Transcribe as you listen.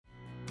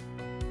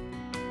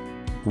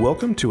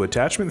Welcome to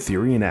Attachment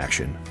Theory in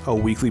Action, a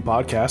weekly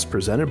podcast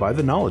presented by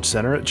the Knowledge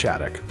Center at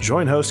Chaddock.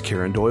 Join host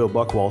Karen Doyle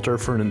Buckwalter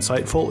for an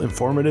insightful,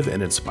 informative,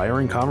 and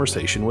inspiring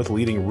conversation with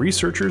leading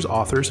researchers,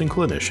 authors, and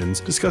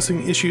clinicians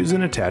discussing issues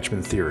in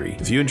attachment theory.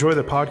 If you enjoy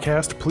the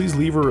podcast, please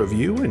leave a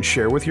review and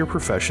share with your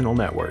professional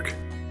network.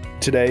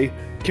 Today,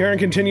 Karen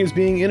continues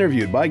being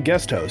interviewed by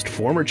guest host,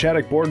 former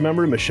Chaddock board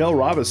member Michelle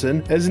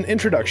Robison, as an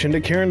introduction to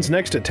Karen's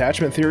next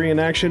Attachment Theory in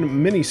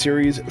Action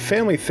mini-series,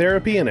 Family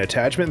Therapy and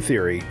Attachment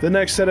Theory. The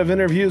next set of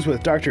interviews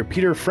with Dr.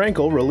 Peter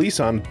Frankel release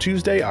on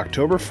Tuesday,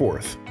 October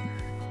 4th.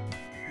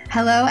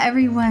 Hello,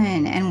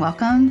 everyone, and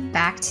welcome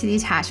back to the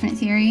Attachment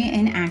Theory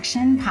in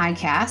Action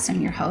podcast.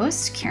 I'm your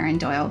host, Karen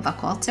Doyle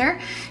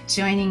Buckwalter,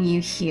 joining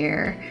you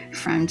here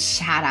from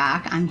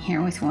Chaddock. I'm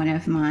here with one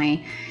of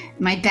my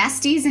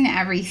besties in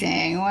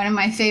everything, one of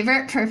my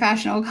favorite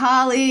professional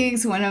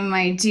colleagues, one of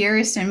my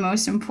dearest and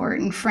most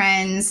important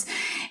friends,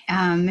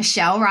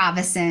 Michelle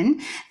Robison.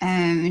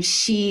 We're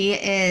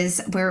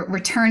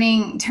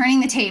turning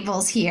the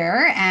tables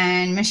here,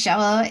 and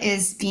Michelle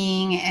is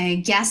being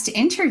a guest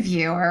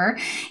interviewer,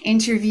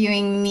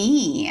 interviewing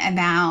me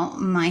about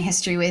my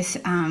history with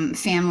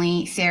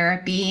family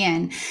therapy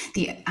and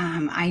the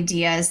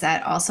ideas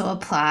that also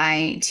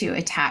apply to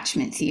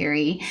attachment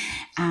theory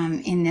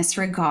in this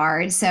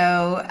regard.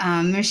 So,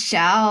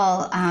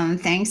 Michelle,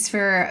 thanks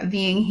for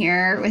being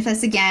here with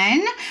us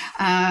again.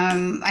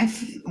 I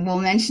will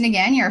mention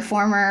again, you're a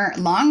former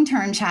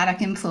long-term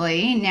Chaddock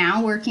employee,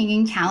 now working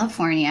in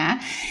California,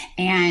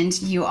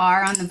 and you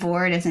are on the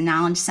board of the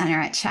Knowledge Center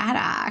at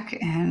Chaddock.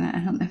 And I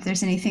don't know if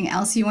there's anything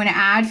else you want to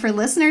add for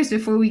listeners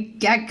before we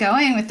get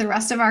going with the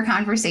rest of our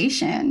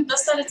conversation.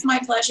 Just that it's my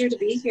pleasure to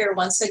be here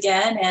once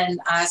again. And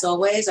as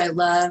always, I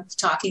love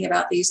talking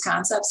about these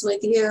concepts with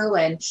you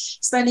and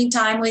spending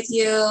time with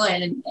you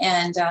and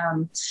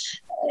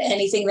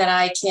anything that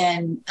I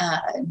can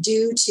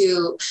do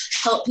to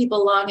help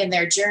people along in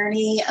their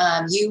journey.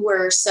 You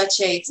were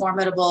such a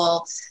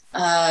formidable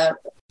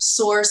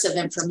source of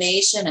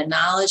information and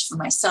knowledge for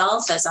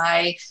myself as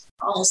I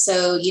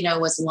also,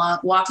 was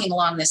walking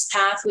along this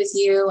path with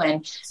you.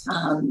 And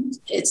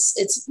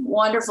it's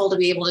wonderful to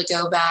be able to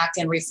go back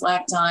and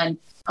reflect on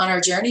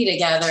our journey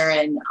together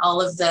and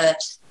all of the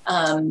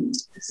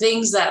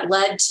things that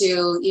led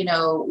to,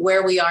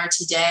 where we are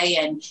today.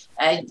 And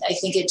I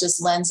think it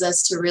just lends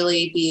us to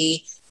really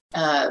be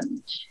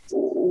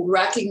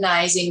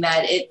recognizing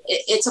that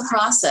it's a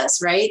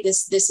process, right?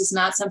 This is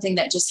not something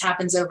that just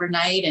happens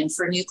overnight. And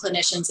for new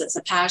clinicians, it's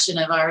a passion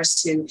of ours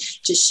to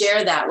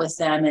share that with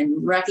them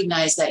and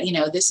recognize that,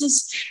 this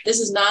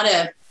is not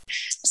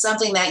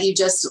something that you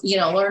just,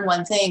 learn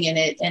one thing and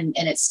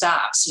it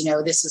stops.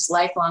 This is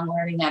lifelong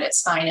learning at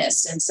its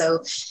finest. And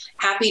so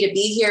happy to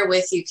be here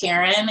with you,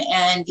 Karen,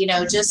 and,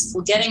 just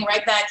getting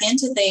right back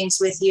into things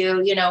with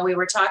you. We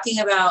were talking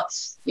about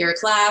your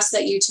class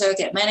that you took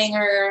at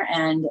Menninger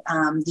and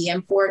the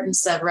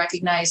importance of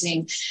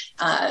recognizing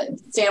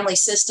family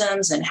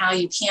systems and how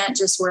you can't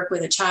just work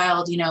with a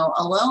child,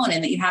 alone,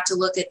 and that you have to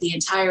look at the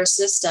entire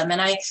system.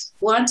 And I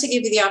want to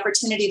give you the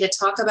opportunity to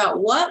talk about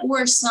what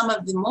were some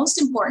of the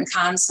most important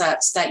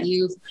concepts that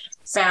you've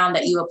found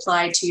that you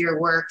applied to your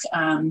work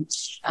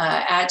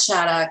at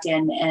Chaddock,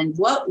 and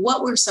what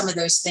were some of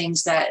those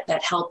things that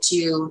helped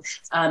you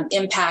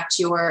impact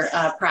your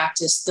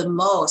practice the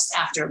most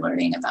after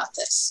learning about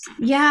this?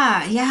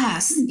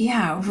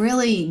 Yeah,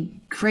 really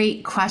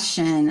great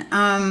question.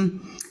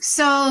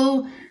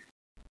 So,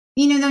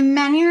 the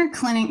Menninger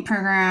Clinic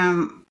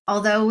program,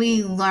 although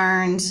we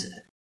learned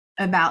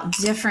about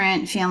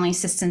different family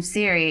systems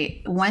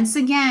theory, once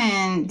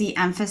again, the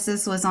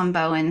emphasis was on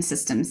Bowen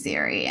systems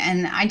theory.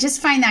 And I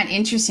just find that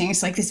interesting.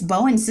 It's like this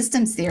Bowen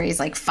systems theory is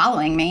like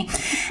following me.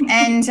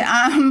 And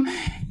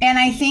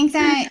I think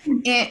that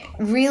it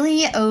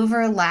really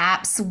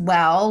overlaps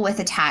well with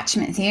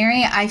attachment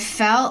theory. I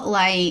felt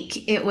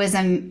like it was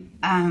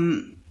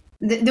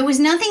there was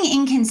nothing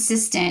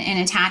inconsistent in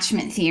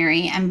attachment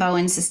theory and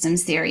Bowen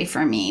systems theory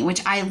for me,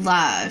 which I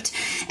loved.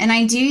 And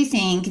I do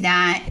think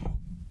that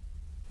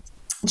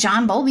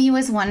John Bowlby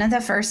was one of the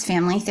first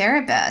family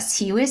therapists.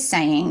 He was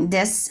saying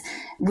this,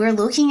 we're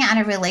looking at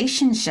a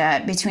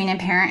relationship between a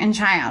parent and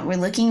child. We're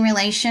looking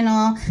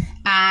relational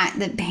at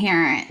the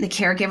parent, the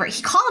caregiver.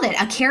 He called it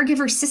a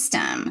caregiver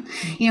system.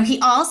 He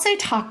also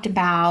talked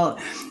about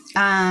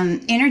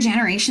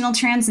intergenerational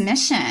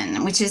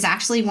transmission, which is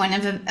actually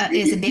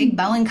is a big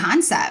Bowen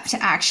concept,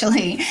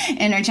 actually,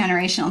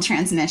 intergenerational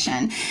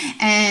transmission.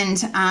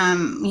 And,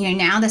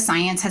 now the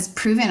science has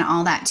proven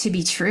all that to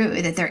be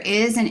true, that there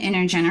is an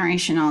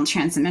intergenerational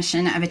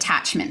transmission of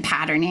attachment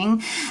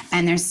patterning.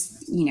 And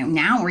there's,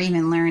 now we're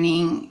even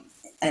learning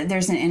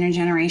there's an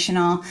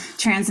intergenerational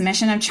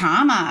transmission of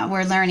trauma.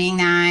 We're learning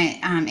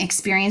that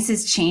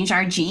experiences change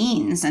our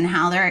genes and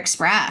how they're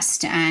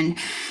expressed. And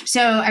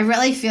so I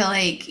really feel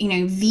like,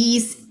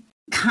 these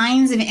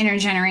kinds of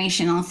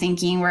intergenerational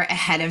thinking were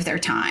ahead of their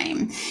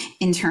time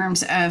in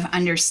terms of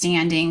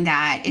understanding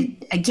that,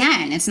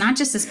 it's not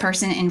just this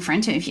person in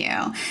front of you.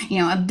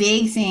 A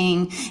big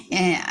thing,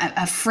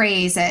 a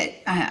phrase that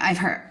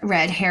I've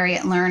read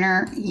Harriet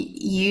Lerner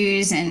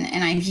use,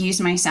 and I've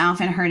used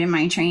myself and heard in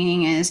my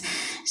training, is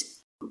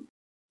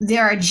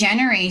there are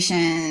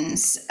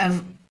generations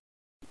of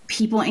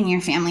people in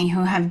your family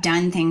who have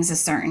done things a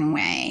certain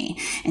way,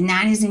 and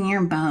that is in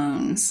your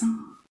bones.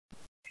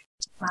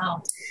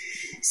 Wow.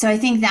 So I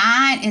think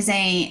that is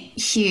a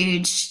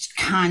huge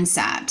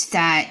concept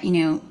that,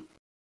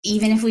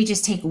 even if we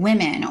just take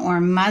women or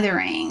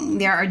mothering,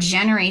 there are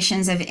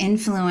generations of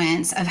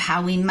influence of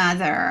how we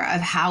mother,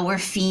 of how we're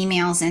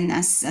females in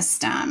this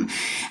system.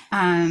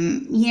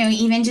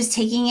 Even just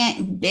taking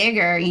it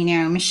bigger,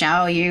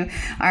 Michelle, you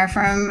are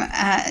from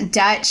a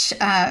Dutch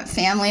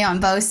family on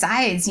both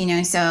sides,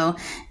 so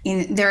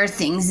there are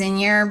things in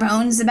your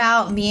bones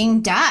about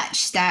being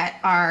Dutch that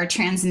are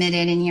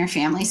transmitted in your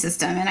family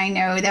system. And I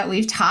know that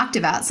we've talked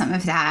about some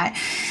of that.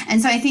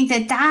 And so I think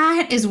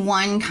that is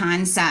one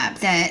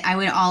concept that I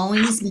would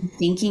always be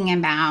thinking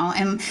about.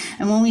 And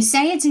when we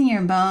say it's in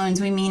your bones,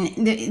 we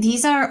mean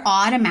these are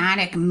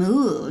automatic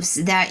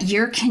moves that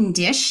you're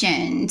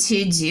conditioned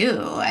to do.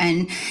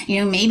 And,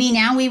 maybe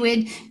now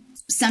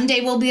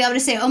someday we'll be able to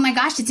say, oh my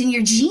gosh, it's in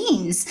your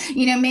genes.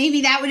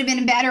 Maybe that would have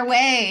been a better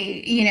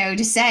way,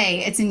 to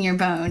say it's in your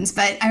bones.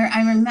 But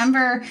I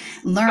remember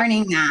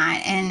learning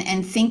that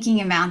and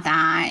thinking about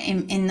that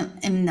in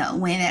the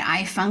way that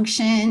I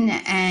function,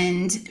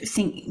 and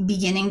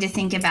beginning to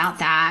think about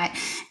that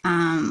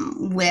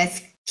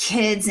with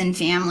kids and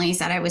families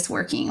that I was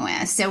working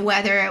with. So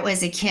whether it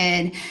was a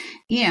kid,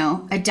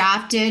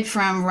 adopted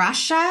from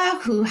Russia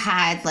who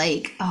had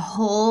like a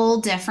whole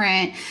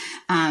different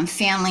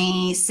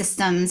family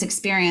systems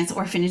experience,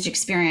 orphanage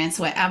experience,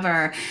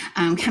 whatever,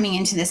 coming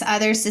into this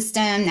other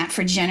system that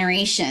for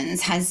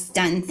generations has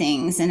done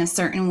things in a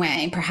certain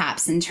way,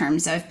 perhaps in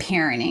terms of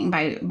parenting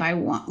by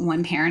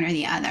one parent or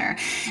the other,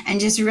 and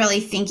just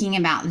really thinking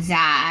about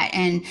that.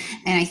 And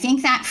I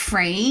think that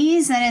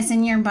phrase that is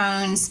in your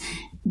bones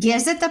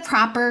gives it the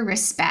proper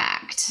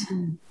respect.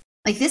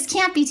 Like, this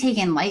can't be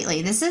taken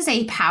lightly. This is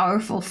a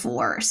powerful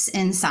force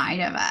inside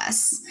of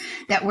us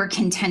that we're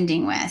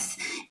contending with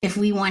if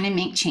we want to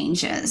make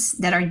changes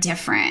that are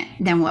different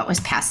than what was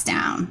passed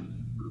down.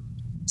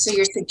 So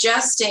you're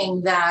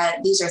suggesting that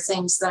these are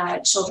things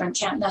that children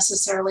can't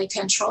necessarily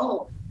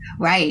control.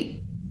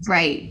 Right.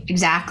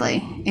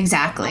 Exactly.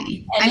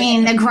 I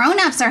mean, the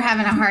grown-ups are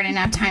having a hard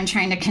enough time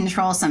trying to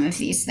control some of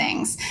these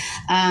things.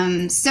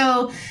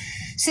 So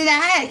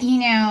that,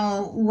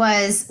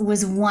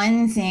 was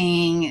one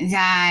thing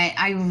that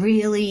I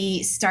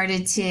really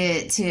started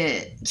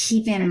to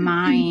keep in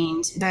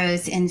mind,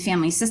 both in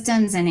family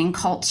systems and in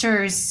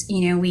cultures.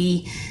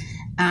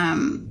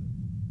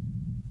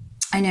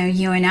 I know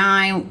you and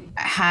I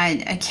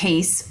had a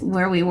case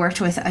where we worked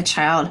with a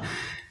child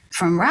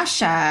from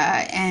Russia,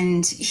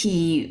 and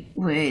he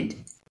would,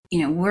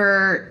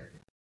 we're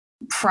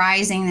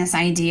prizing this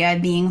idea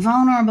of being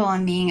vulnerable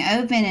and being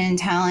open and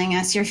telling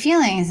us your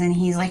feelings, and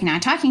he's like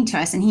not talking to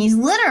us, and he's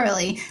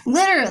literally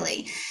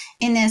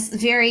in this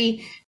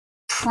very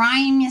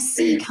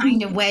primacy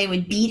kind of way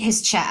would beat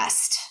his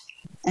chest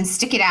and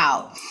stick it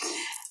out.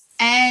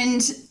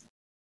 And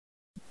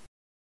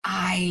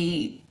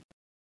I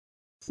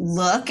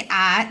look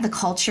at the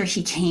culture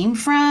he came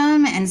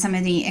from and some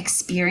of the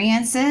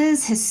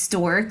experiences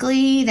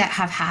historically that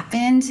have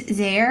happened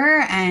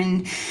there,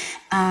 and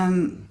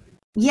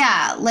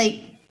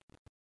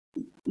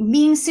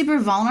being super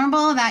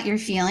vulnerable about your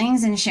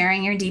feelings and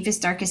sharing your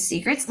deepest, darkest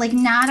secrets, like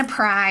not a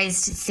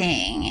prized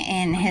thing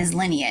in his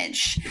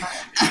lineage.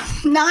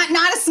 Not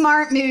a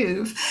smart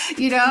move,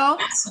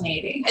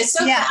 Fascinating. It's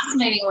so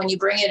fascinating when you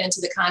bring it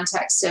into the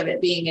context of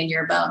it being in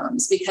your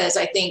bones, because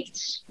I think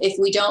if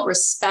we don't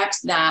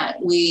respect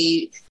that,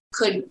 we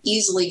could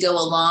easily go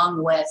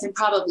along with, and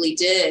probably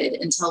did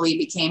until we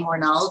became more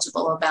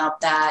knowledgeable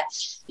about that,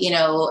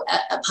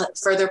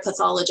 further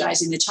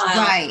pathologizing the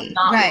child,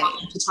 not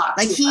wanting to talk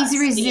like to he's us.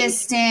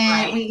 resistant.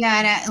 Right. We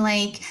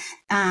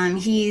gotta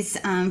he's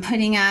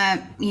putting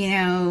up,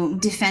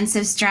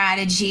 defensive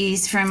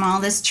strategies from all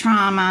this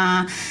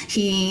trauma.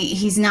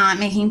 He's not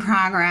making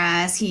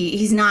progress.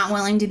 He's not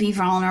willing to be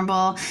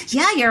vulnerable.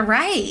 Yeah, you're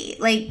right.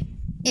 Like,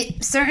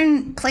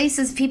 certain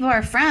places people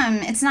are from,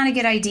 it's not a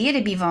good idea to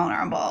be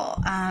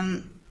vulnerable.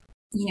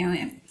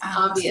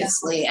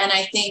 Obviously. And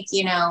I think,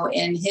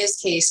 in his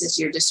case, as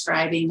you're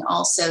describing,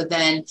 also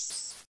then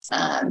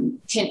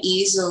can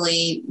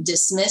easily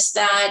dismiss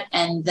that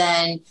and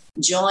then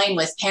join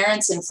with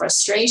parents in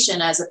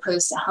frustration as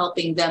opposed to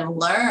helping them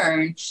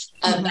learn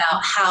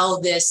about how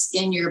this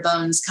in your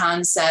bones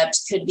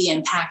concept could be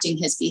impacting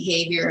his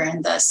behavior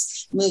and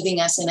thus moving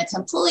us in a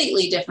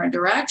completely different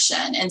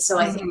direction. And so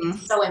I think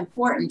it's so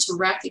important to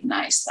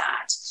recognize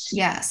that.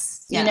 Yes.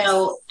 You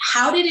know,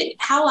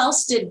 how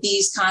else did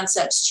these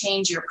concepts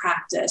change your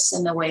practice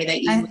and the way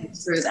that you moved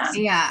through them?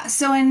 Yeah.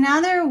 So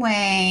another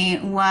way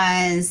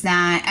was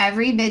that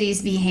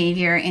everybody's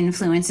behavior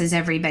influences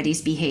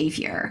everybody's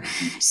behavior.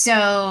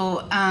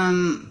 So,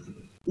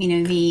 you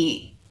know,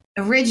 the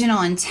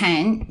original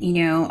intent, you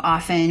know,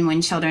 often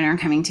when children are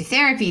coming to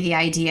therapy, the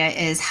idea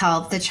is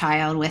help the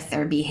child with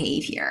their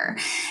behavior.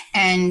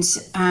 And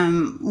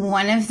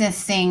one of the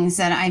things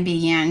that I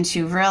began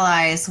to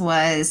realize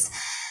was,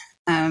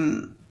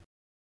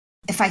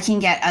 if I can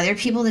get other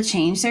people to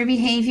change their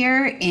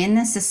behavior in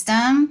the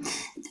system,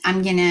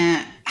 I'm going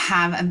to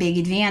have a big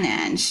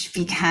advantage,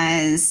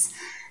 because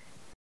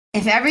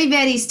if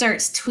everybody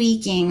starts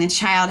tweaking, the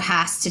child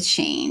has to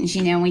change.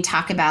 You know, we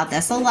talk about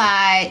this a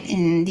lot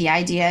in the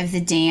idea of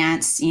the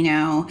dance, you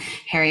know,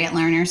 Harriet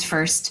Lerner's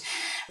first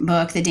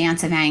book, The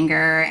Dance of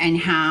Anger, and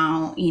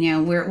how, you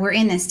know, we're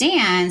in this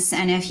dance,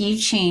 and if you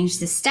change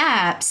the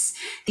steps,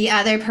 the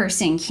other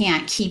person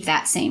can't keep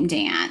that same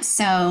dance.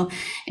 So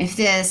if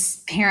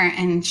this parent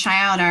and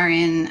child are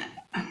in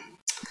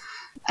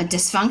a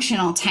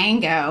dysfunctional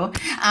tango,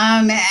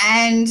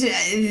 and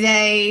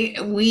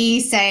we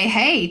say,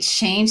 hey,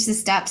 change the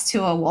steps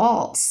to a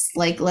waltz,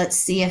 like, let's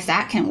see if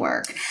that can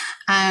work.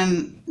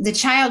 The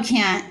child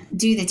can't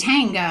do the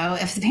tango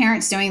if the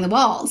parent's doing the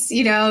waltz,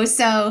 you know?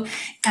 So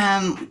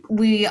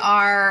we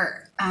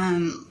are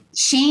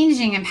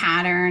changing a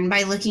pattern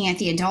by looking at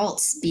the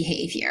adult's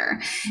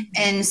behavior.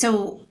 And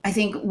so I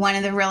think one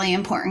of the really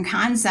important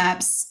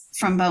concepts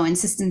from Bowen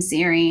systems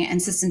theory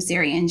and systems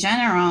theory in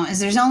general is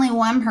there's only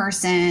one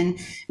person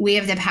we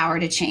have the power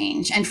to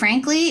change. And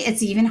frankly,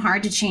 it's even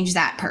hard to change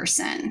that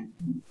person,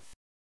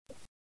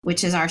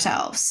 which is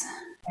ourselves.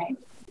 Right.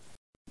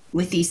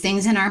 With these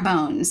things in our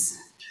bones.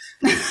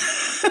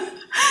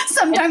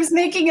 Sometimes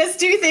making us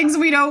do things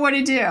we don't want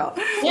to do.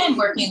 And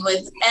working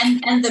with,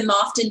 and them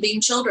often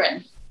being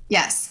children.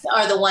 Yes.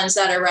 Are the ones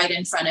that are right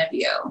in front of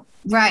you.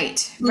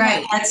 Right.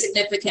 And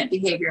significant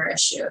behavior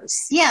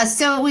issues. Yeah.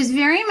 So it was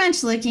very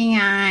much looking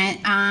at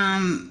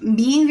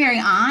being very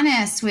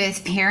honest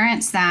with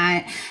parents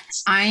that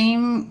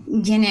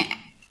I'm going to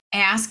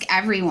ask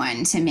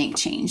everyone to make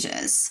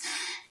changes.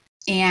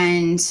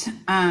 And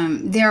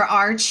there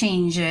are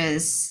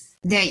changes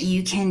that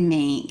you can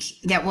make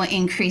that will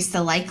increase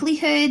the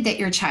likelihood that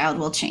your child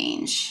will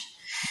change.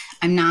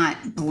 I'm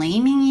not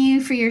blaming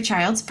you for your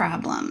child's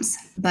problems,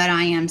 but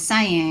I am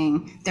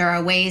saying there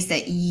are ways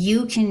that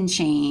you can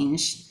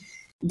change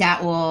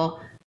that will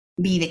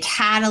be the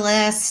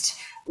catalyst,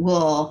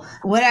 will,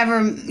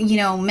 whatever, you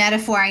know,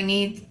 metaphor I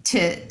need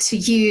to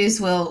use,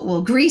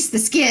 will grease the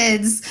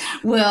skids,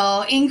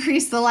 will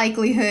increase the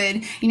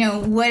likelihood, you know,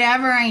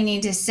 whatever I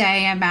need to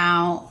say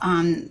about,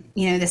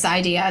 you know, this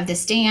idea of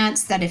this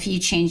dance, that if you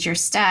change your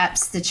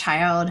steps, the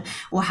child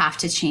will have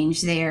to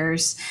change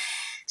theirs.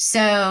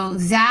 So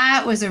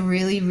that was a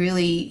really,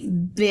 really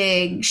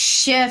big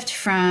shift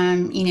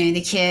from, you know,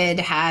 the kid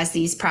has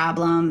these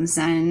problems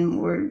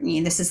and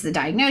this is the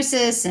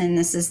diagnosis and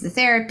this is the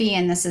therapy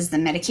and this is the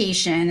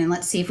medication, and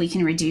let's see if we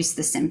can reduce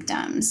the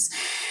symptoms.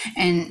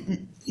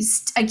 And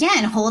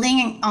again,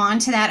 holding on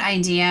to that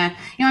idea,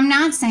 you know, I'm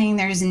not saying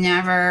there's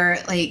never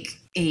like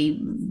a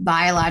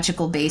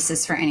biological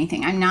basis for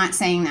anything. I'm not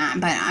saying that,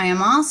 but I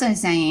am also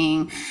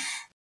saying,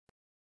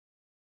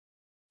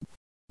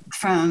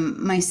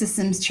 from my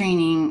systems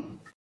training,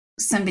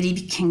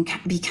 somebody can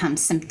become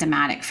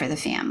symptomatic for the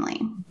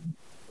family.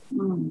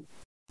 And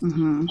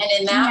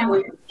in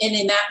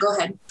that, go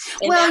ahead.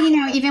 You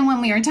know, even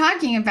when we were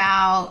talking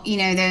about, you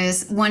know,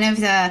 there's one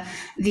of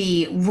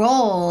the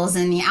roles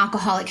in the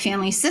alcoholic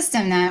family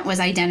system that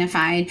was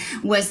identified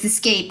was the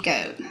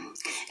scapegoat.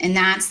 And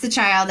that's the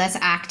child that's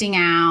acting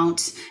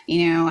out,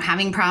 you know,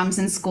 having problems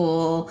in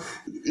school,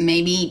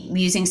 maybe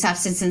using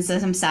substances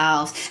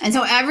themselves. And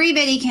so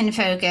everybody can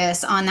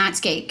focus on that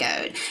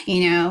scapegoat.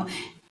 You know,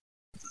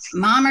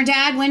 mom or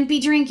dad wouldn't be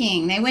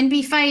drinking, they wouldn't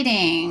be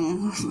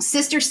fighting,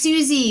 Sister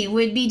Susie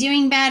would be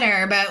doing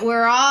better, but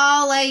we're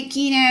all like,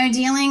 you know,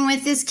 dealing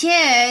with this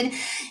kid,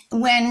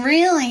 when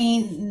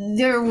really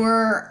there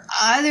were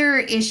other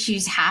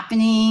issues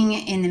happening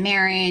in the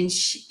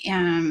marriage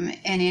and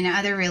in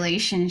other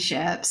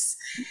relationships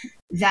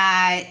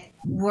that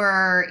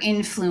were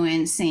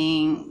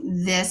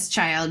influencing this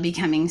child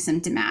becoming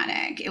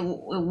symptomatic. It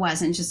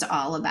wasn't just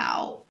all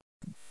about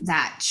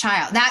that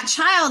child. That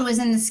child was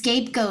in the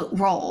scapegoat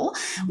role,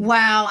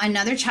 while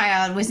another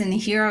child was in the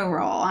hero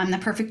role. I'm the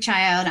perfect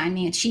child. I'm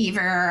the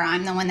achiever.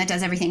 I'm the one that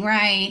does everything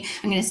right.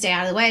 I'm going to stay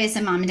out of the way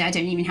so mom and dad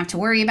don't even have to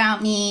worry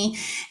about me.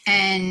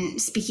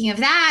 And speaking of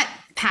that,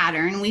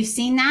 pattern. We've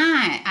seen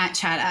that at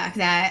Chaddock,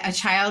 that a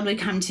child would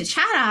come to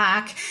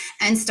Chaddock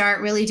and start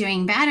really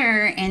doing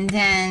better, and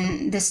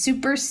then the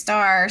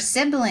superstar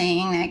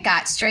sibling that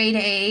got straight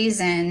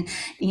A's and,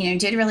 you know,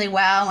 did really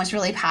well and was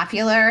really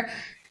popular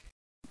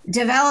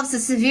develops a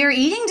severe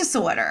eating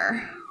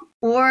disorder,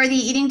 or the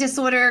eating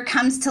disorder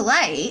comes to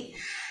light.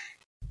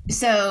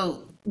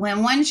 So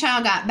when one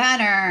child got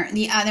better,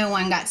 the other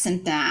one got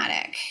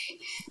symptomatic.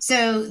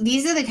 So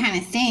these are the kind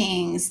of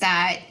things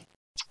that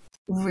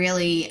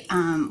really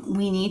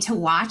we need to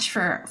watch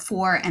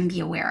for and be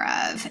aware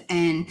of,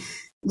 and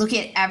look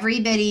at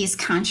everybody's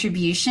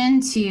contribution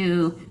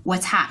to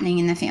what's happening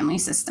in the family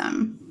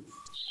system.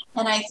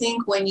 And I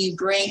think when you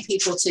bring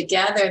people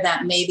together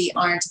that maybe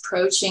aren't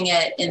approaching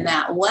it in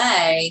that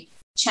way,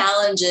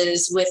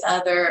 challenges with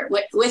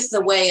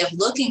the way of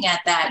looking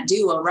at that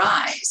do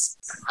arise,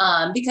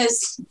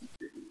 because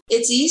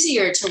it's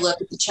easier to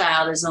look at the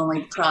child as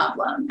only the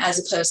problem, as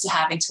opposed to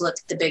having to look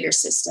at the bigger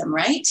system,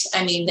 right?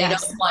 I mean, they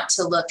don't want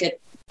to look at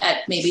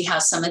maybe how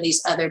some of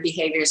these other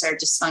behaviors are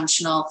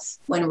dysfunctional,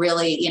 when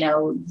really, you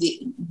know,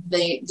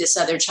 this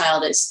other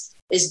child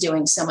is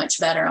doing so much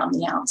better on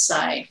the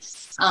outside.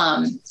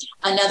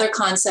 Another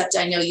concept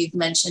I know you've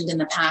mentioned in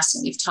the past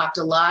and we've talked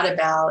a lot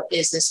about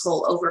is this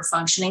whole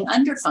over-functioning,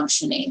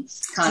 under-functioning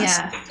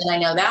concept. Yeah. And I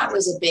know that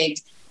was a big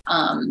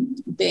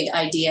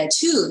idea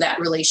too, that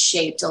really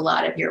shaped a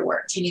lot of your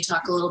work. Can you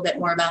talk a little bit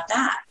more about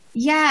that?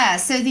 Yeah.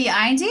 So the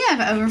idea of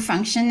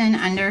overfunction and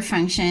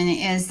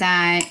underfunction is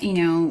that, you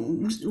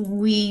know,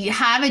 we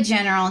have a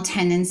general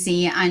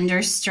tendency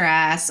under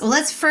stress. Well,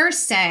 let's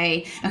first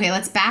say, okay,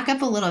 let's back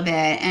up a little bit.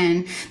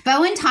 And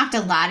Bowen talked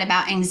a lot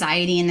about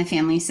anxiety in the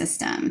family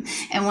system.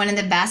 And one of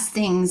the best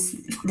things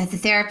that the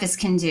therapist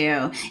can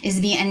do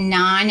is be a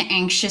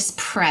non-anxious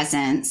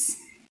presence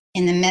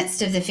in the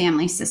midst of the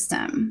family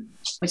system,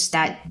 which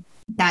that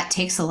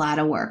takes a lot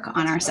of work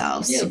on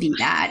ourselves to be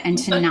that, and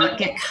to not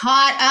get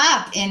caught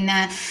up in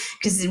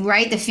because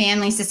the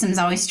family system is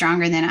always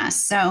stronger than us.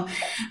 So,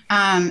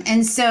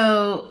 and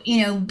so,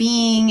 you know,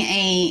 being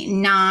a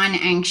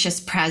non-anxious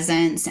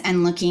presence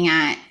and looking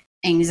at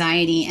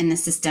anxiety in the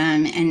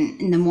system,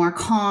 and the more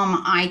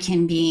calm I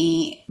can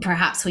be,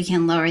 perhaps we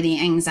can lower the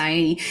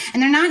anxiety.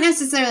 And they're not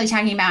necessarily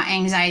talking about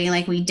anxiety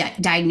like we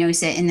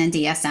diagnose it in the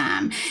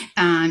DSM.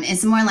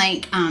 It's more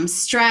like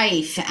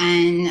strife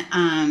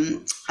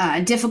and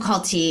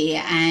difficulty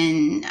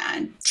and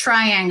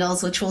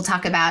triangles, which we'll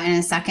talk about in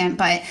a second.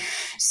 But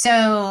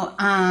so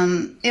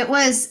it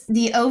was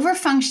the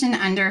overfunction,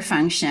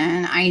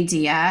 underfunction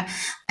idea.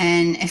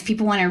 And if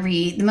people want to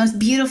read, the most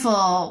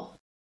beautiful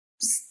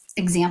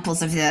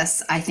examples of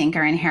this, I think,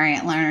 are in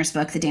Harriet Lerner's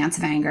book, The Dance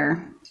of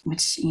Anger,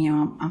 which, you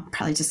know, I'll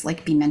probably just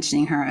like be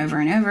mentioning her over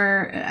and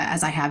over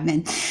as I have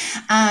been.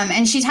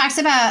 And she talks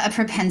about a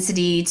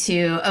propensity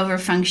to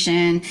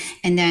overfunction,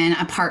 and then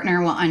a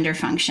partner will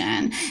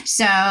underfunction.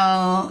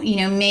 So, you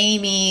know,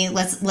 maybe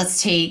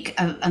let's take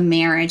a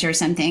marriage or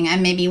something,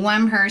 and maybe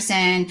one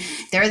person,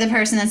 they're the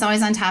person that's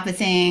always on top of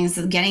things,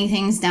 getting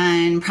things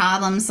done,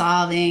 problem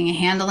solving,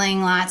 handling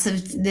lots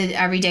of the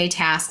everyday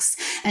tasks,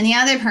 and the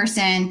other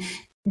person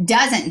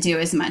doesn't do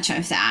as much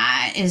of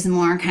that, is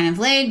more kind of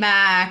laid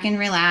back and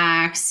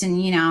relaxed,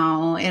 and, you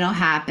know, it'll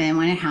happen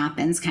when it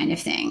happens kind of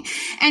thing.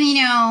 And,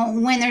 you know,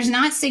 when there's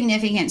not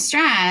significant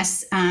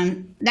stress,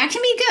 that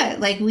can be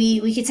good. Like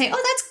we could say,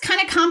 oh, that's kind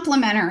of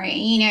complementary.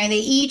 You know, they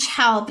each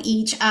help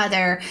each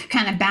other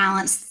kind of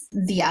balance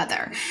the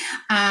other.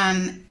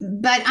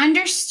 But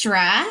under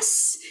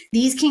stress,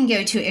 these can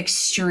go to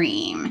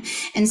extreme.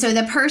 And so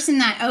the person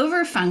that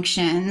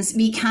overfunctions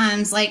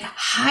becomes like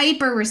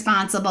hyper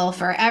responsible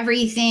for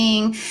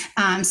everything,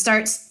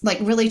 starts like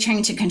really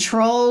trying to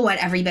control what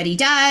everybody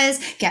does,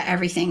 get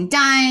everything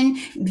done,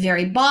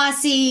 very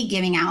bossy,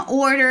 giving out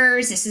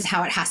orders. This is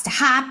how it has to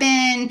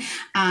happen,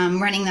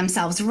 running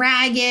themselves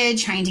ragged,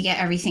 trying to get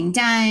everything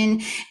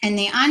done. And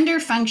the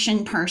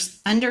underfunctioning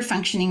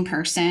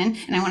person,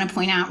 and I want to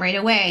point out right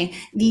away,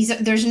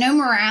 there's no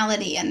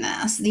morality in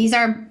this. These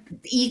are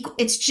equal.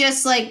 It's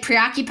just like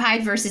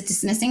preoccupied versus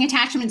dismissing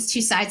attachment. It's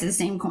two sides of the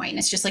same coin.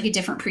 It's just like a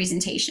different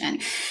presentation.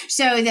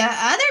 So the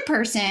other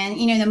person,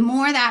 you know, the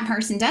more that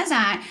person does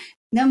that,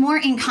 the more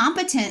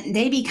incompetent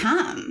they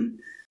become.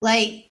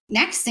 Like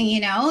next thing you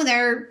know,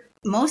 they're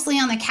mostly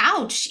on the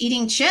couch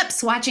eating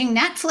chips, watching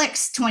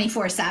Netflix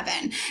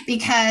 24/7,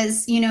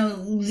 because, you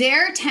know,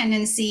 their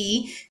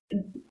tendency,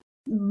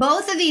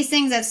 both of these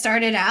things that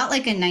started out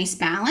like a nice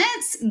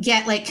balance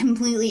get like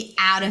completely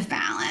out of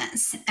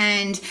balance.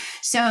 And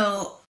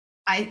so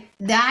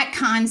that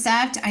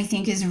concept, I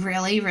think, is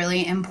really,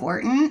 really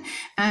important.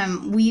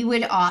 We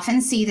would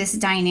often see this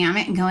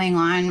dynamic going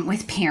on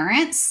with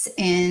parents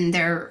in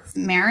their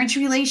marriage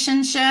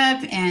relationship,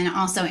 and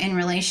also in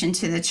relation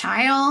to the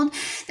child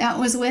that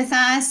was with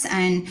us.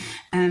 And,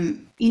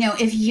 you know,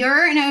 if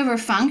you're an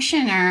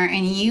overfunctioner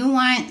and you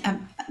want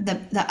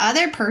the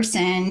other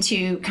person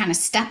to kind of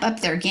step up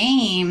their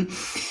game,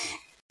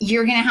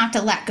 you're going to have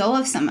to let go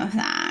of some of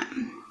that.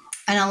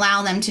 and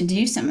allow them to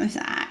do some of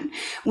that,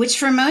 which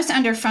for most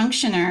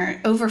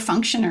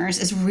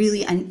overfunctioners is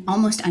really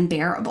almost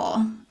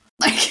unbearable.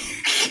 Like,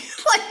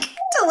 like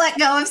to let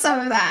go of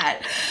some of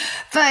that.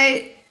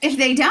 But if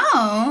they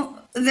don't,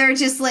 they're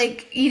just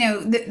like,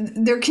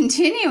 they're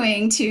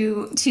continuing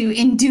to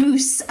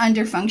induce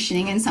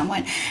underfunctioning in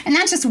someone. And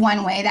that's just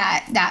one way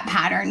that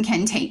pattern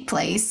can take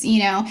place,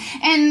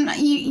 and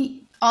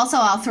also,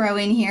 I'll throw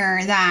in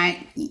here that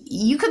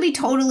you could be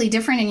totally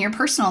different in your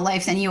personal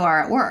life than you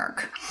are at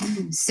work.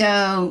 Mm-hmm.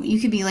 So you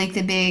could be like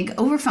the big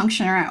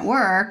overfunctioner at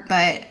work,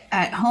 but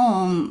at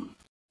home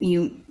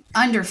you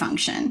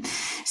underfunction.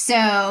 So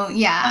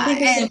yeah. I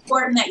think it's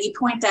important that you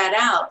point that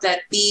out,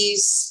 that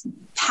these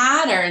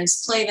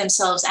patterns play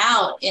themselves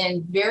out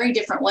in very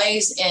different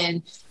ways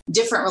in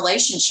different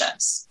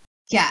relationships.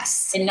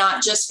 Yes. And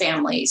not just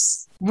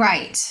families.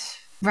 Right.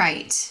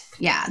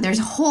 Yeah. There's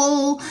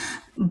whole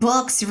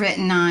books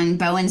written on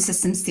Bowen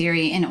systems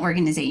theory in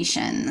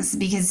organizations,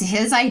 because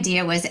his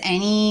idea was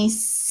any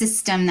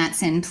system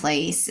that's in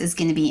place is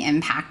going to be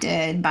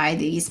impacted by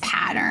these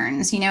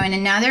patterns, and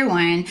another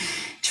one,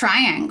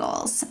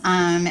 triangles.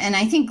 And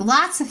I think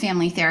lots of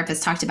family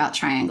therapists talked about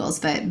triangles,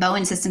 but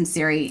Bowen systems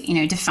theory,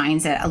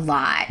 defines it a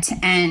lot.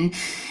 And,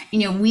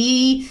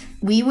 we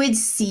would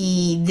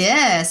see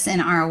this in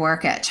our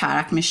work at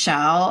Chaddock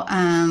Michelle,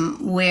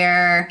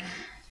 where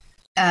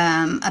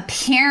a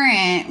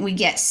parent would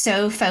get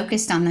so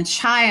focused on the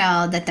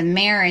child that the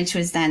marriage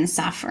was then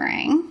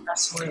suffering.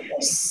 Absolutely.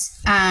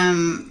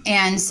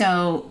 And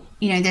so,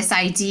 this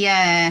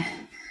idea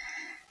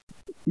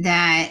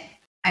that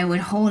I would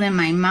hold in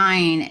my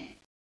mind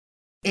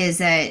is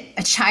that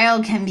a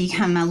child can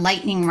become a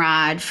lightning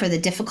rod for the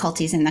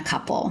difficulties in the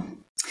couple.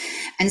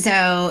 And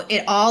so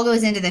it all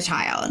goes into the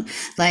child.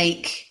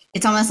 Like,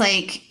 it's almost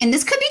like, and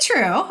this could be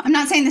true, I'm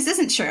not saying this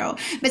isn't true,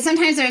 but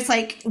sometimes there's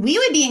like, we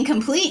would be in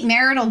complete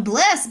marital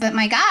bliss, but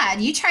my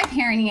God, you try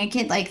parenting a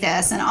kid like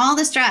this and all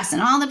the stress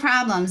and all the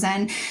problems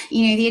and,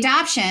 the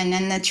adoption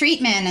and the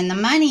treatment and the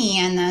money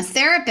and the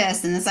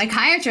therapist and the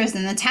psychiatrist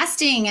and the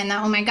testing and the,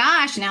 oh my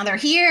gosh, now they're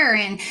here.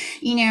 And,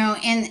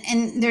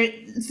 and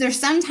there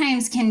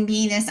sometimes can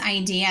be this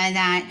idea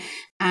that,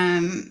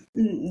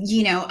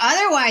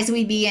 otherwise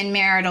we'd be in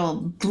marital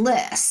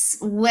bliss,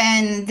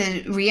 when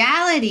the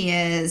reality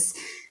is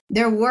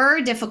there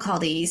were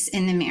difficulties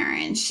in the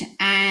marriage,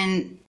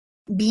 and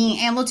being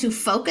able to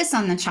focus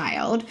on the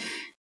child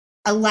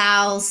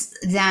allows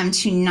them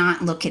to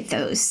not look at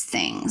those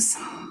things.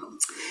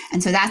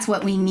 And so that's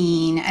what we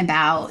mean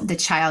about the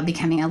child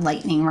becoming a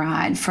lightning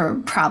rod for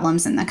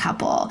problems in the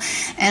couple.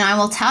 And I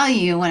will tell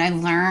you, what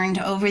I've learned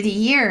over the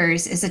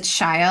years is a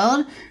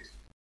child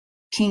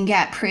can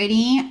get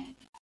pretty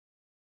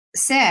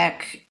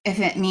sick if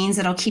it means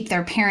it'll keep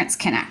their parents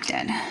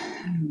connected.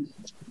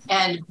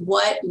 And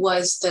what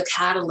was the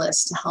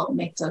catalyst to help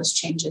make those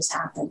changes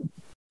happen?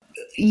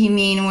 You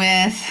mean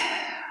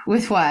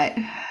with what?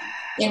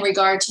 In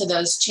regard to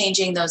those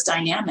changing those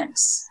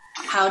dynamics.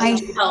 How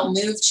did you help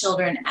move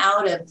children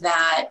out of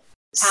that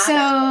pattern?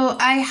 So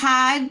I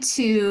had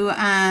to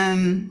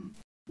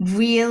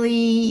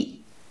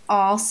really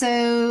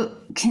also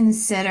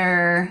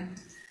consider,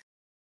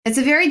 it's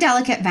a very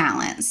delicate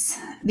balance,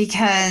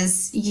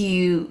 because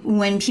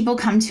when people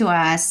come to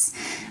us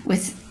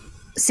with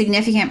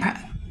significant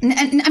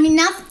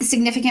not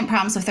significant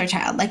problems with their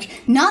child,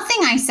 like nothing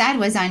I said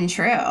was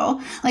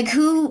untrue. Like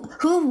who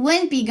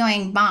wouldn't be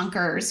going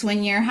bonkers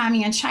when you're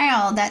having a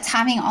child that's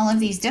having all of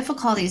these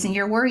difficulties and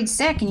you're worried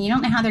sick and you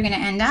don't know how they're going to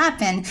end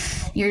up, and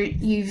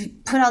you've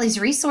put all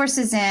these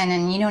resources in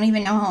and you don't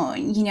even know,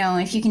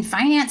 if you can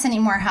finance any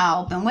more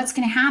help and what's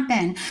going to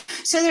happen.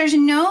 So there's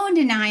no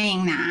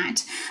denying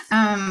that.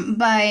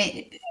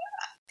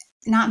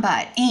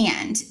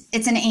 And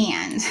it's an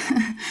and.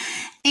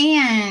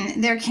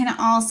 And there can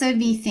also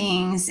be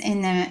things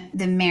in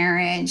the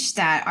marriage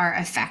that are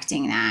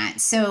affecting that.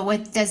 So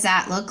what does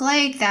that look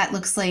like? That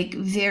looks like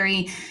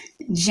very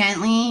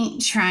gently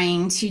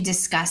trying to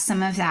discuss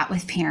some of that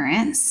with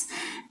parents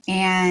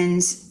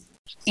and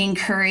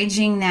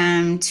encouraging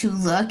them to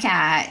look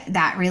at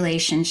that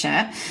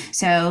relationship.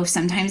 So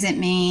sometimes it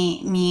may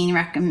mean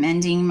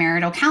recommending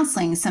marital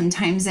counseling,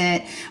 sometimes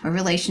or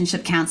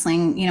relationship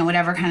counseling,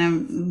 whatever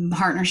kind of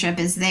partnership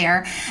is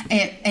there.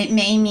 It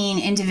may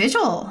mean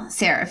individual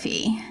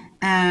therapy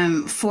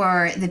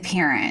for the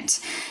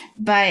parent,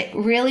 but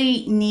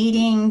really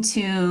needing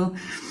to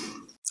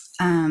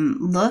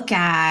look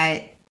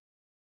at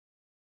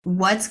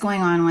what's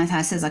going on with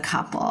us as a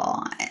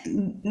couple,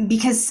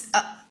 because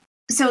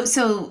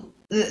So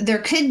there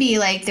could be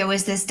there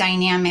was this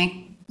dynamic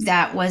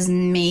that was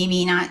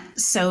maybe not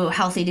so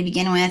healthy to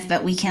begin with,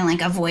 but we can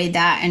avoid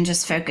that and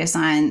just focus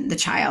on the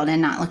child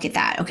and not look at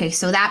that. Okay,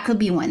 so that could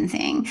be one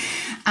thing.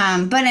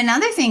 But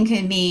another thing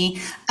could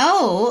be,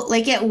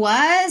 it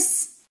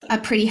was a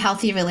pretty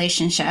healthy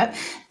relationship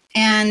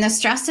and the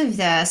stress of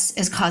this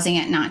is causing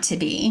it not to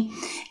be.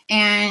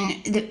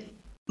 And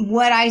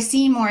what I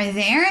see more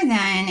there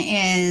then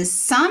is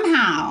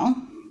somehow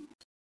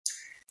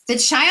the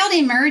child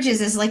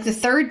emerges as like the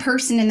third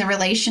person in the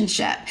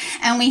relationship.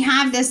 And we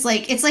have this,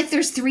 like, it's like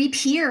there's three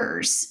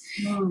peers.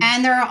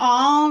 And they're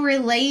all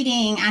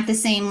relating at the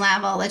same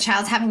level. The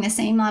child's having the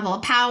same level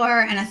of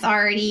power and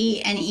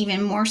authority, and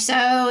even more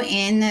so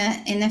in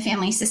the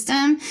family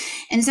system.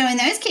 And so in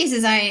those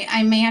cases,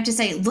 I may have to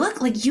say, look,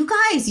 like, you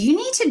guys, you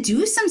need to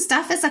do some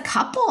stuff as a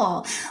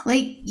couple.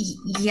 Like,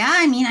 yeah,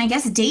 I mean, I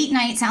guess date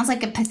night sounds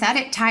like a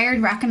pathetic,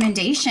 tired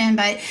recommendation,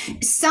 but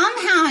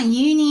somehow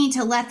you need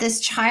to let this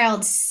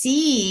child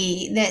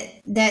see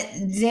that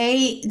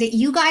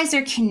you guys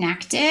are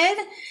connected.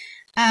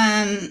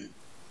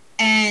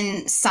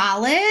 And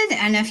solid.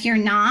 And if you're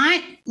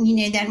not,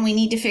 then we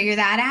need to figure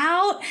that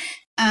out.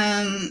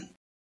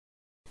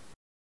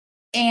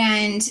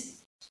 And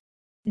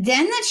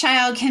then the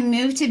child can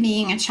move to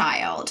being a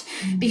child.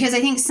 Because I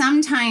think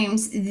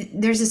sometimes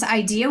there's this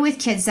idea with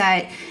kids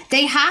that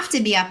they have to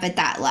be up at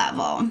that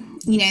level.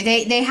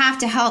 They have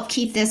to help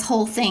keep this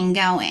whole thing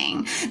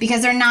going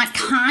because they're not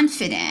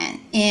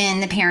confident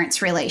in the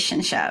parents'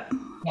 relationship.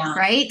 Yeah.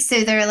 Right?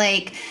 So they're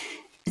like,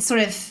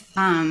 sort of,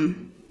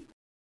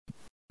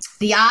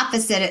 the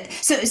opposite.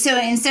 So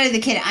instead of the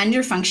kid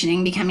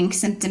underfunctioning, becoming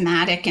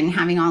symptomatic and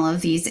having all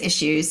of these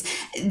issues,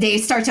 they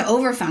start to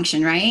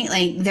overfunction, right?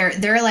 Like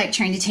they're like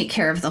trying to take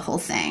care of the whole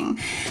thing.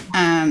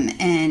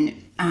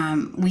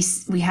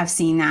 We have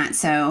seen that.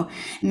 So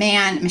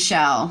man,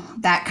 Michelle,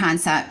 that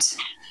concept,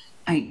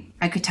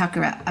 I could talk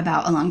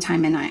about a long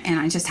time, and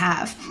I just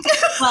have.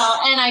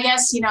 Well, and I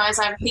guess, as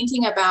I'm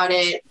thinking about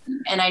it,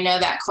 and I know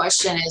that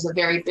question is a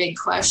very big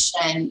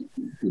question,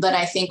 but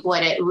I think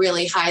what it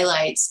really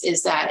highlights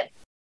is that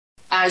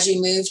as you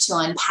move to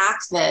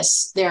unpack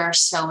this, there are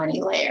so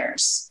many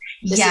layers.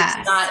 This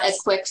is not a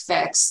quick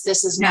fix.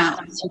 This is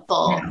not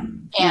simple.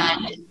 No.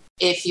 And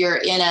if you're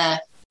in a,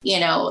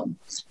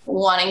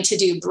 wanting to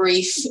do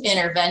brief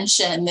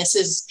intervention, this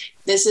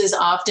is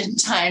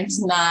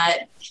oftentimes not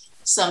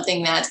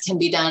something that can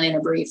be done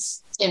in brief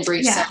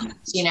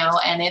sentence,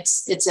 and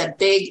it's a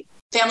big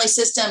family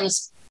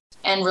systems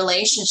and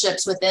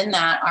relationships within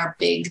that are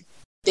big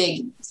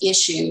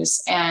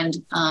issues. And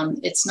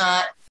it's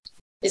not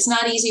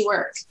easy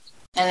work.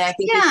 And I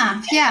think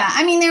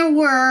I mean, there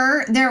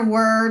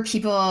were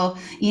people,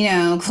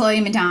 Chloe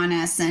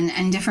Madonis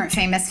and different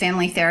famous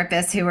family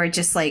therapists who were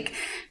just like,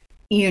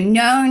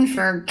 known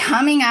for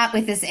coming up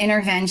with this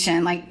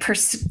intervention, like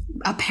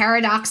a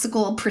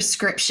paradoxical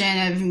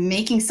prescription of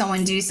making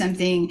someone do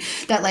something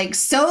that like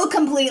so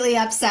completely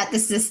upset the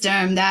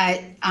system that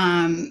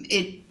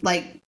it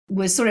like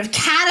was sort of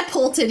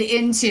catapulted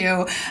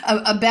into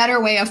a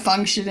better way of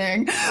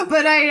functioning.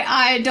 But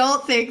I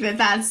don't think that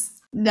that's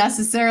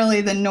necessarily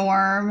the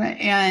norm.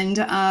 And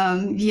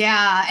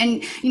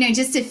and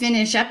just to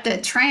finish up the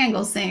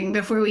triangles thing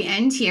before we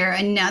end here,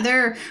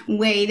 another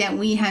way that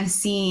we have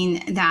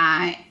seen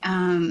that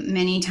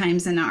many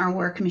times in our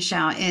work,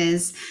 Michelle,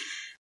 is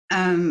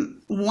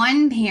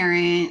one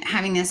parent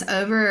having this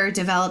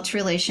overdeveloped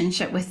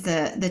relationship with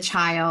the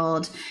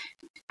child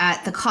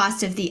at the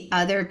cost of the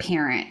other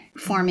parent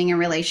forming a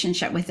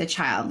relationship with the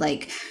child.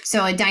 Like,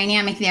 so a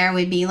dynamic there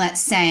would be, let's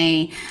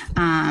say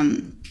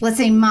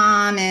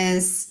mom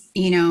is,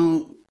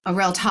 a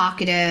real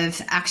talkative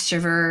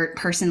extrovert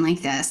person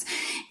like this.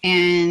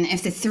 And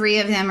if the three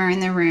of them are in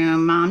the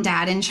room, mom,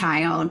 dad, and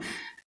child,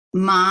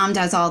 mom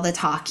does all the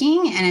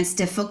talking, and it's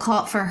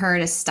difficult for her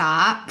to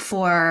stop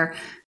for,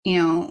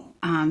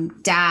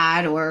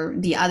 dad or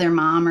the other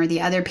mom or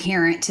the other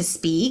parent to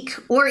speak,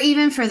 or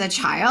even for the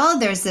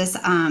child. There's this,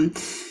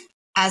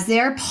 as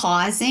they're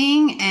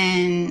pausing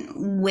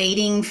and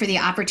waiting for the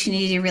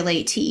opportunity to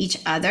relate to each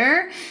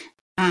other,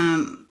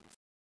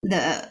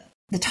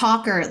 the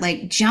talker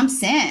like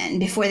jumps in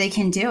before they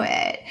can do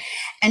it.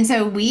 And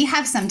so we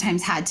have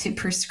sometimes had to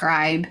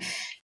prescribe,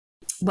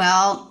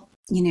 well,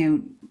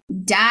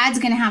 dad's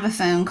going to have a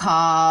phone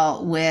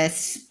call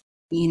with,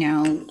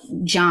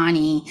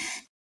 Johnny,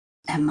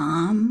 and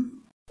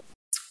mom,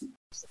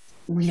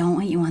 we don't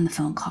want you on the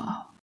phone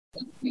call.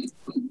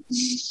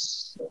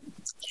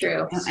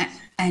 True.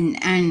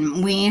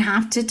 And we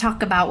have to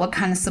talk about what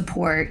kind of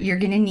support you're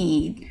going to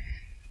need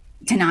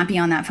to not be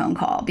on that phone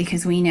call,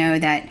 because we know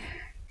that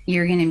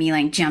you're going to be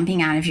like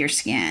jumping out of your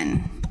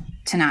skin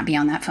to not be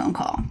on that phone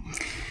call.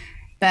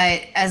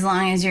 But as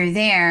long as you're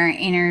there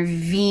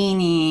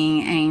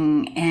intervening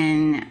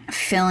and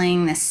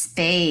filling the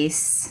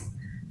space,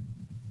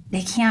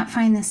 they can't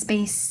find the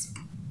space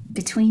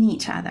between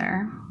each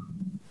other.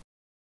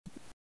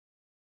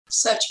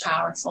 Such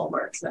powerful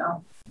work,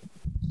 though,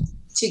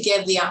 to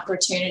give the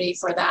opportunity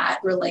for that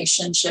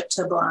relationship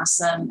to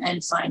blossom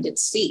and find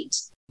its feet.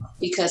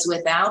 Because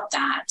without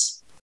that,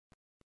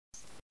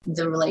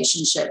 the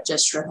relationship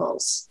just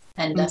shrivels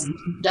and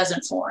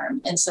doesn't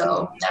form. And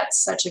so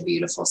that's such a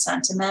beautiful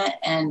sentiment.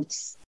 And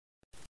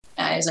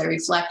as I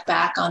reflect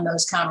back on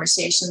those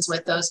conversations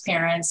with those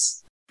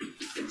parents,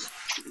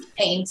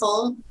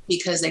 painful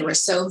because they were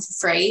so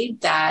afraid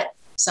that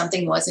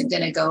something wasn't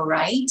going to go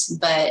right.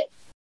 But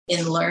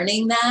in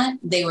learning that,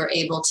 they were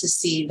able to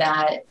see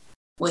that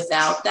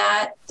without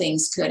that,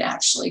 things could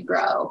actually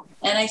grow.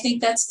 And I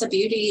think that's the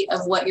beauty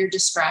of what you're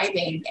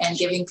describing, and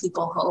giving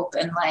people hope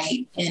and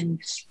light and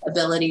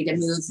ability to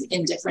move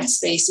in different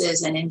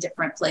spaces and in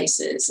different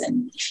places.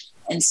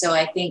 And so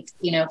I think,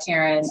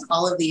 Karen,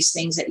 all of these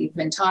things that you've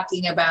been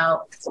talking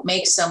about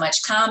make so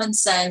much common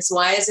sense.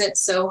 Why is it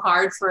so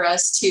hard for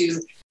us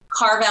to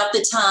carve out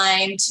the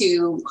time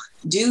to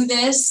do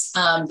this?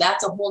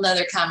 That's a whole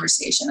nother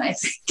conversation, I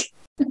think.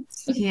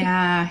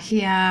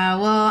 Yeah.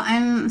 Well,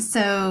 I'm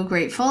so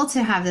grateful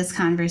to have this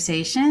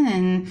conversation,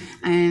 and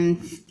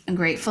I'm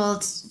grateful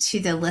to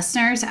the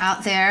listeners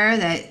out there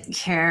that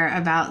care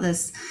about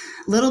this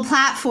little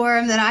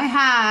platform that I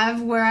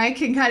have, where I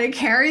can kind of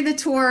carry the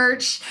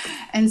torch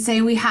and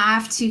say we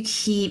have to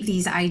keep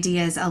these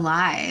ideas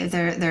alive.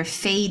 They're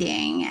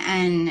fading,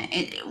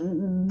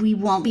 and we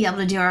won't be able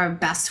to do our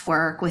best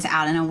work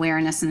without an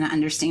awareness and an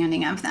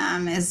understanding of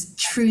them, is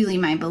truly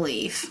my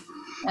belief.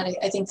 And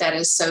I think that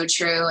is so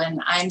true. And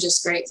I'm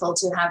just grateful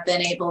to have been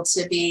able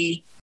to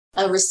be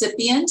a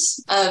recipient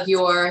of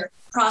your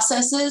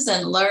processes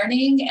and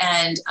learning.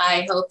 And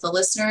I hope the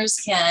listeners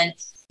can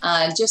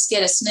just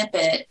get a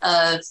snippet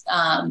of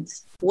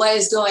what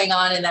is going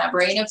on in that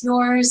brain of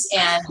yours,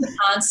 and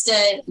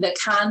the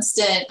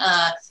constant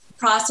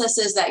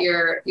processes that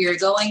you're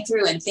going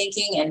through and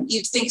thinking, and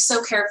you think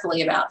so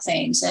carefully about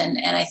things. And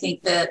I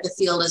think that the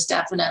field is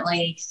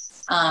definitely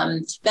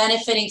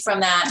benefiting from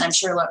that. And I'm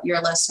sure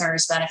your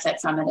listeners benefit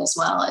from it as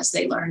well, as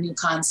they learn new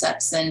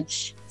concepts and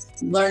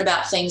learn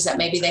about things that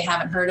maybe they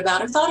haven't heard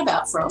about or thought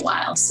about for a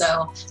while.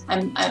 So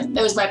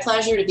it was my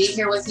pleasure to be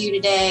here with you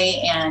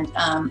today, and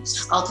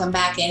I'll come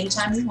back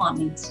anytime you want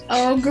me.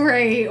 Oh,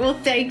 great. Well,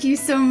 thank you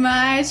so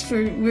much.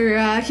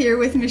 We're here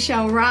with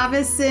Michelle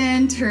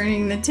Robison,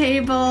 turning the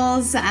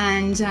tables,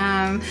 and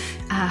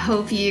I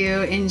hope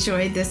you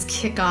enjoyed this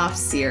kickoff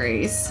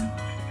series.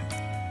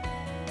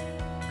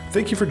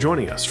 Thank you for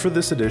joining us for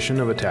this edition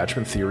of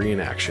Attachment Theory in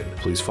Action.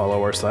 Please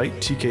follow our site,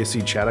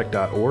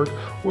 tkcchaddock.org,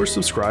 or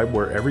subscribe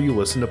wherever you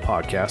listen to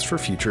podcasts for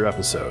future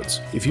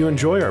episodes. If you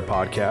enjoy our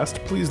podcast,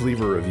 please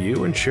leave a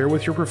review and share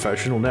with your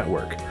professional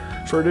network.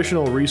 For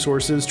additional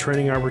resources,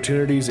 training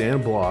opportunities,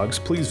 and blogs,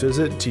 please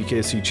visit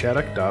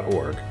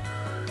tkcchaddock.org.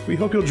 We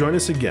hope you'll join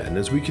us again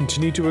as we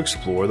continue to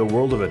explore the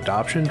world of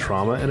adoption,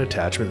 trauma, and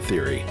attachment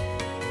theory.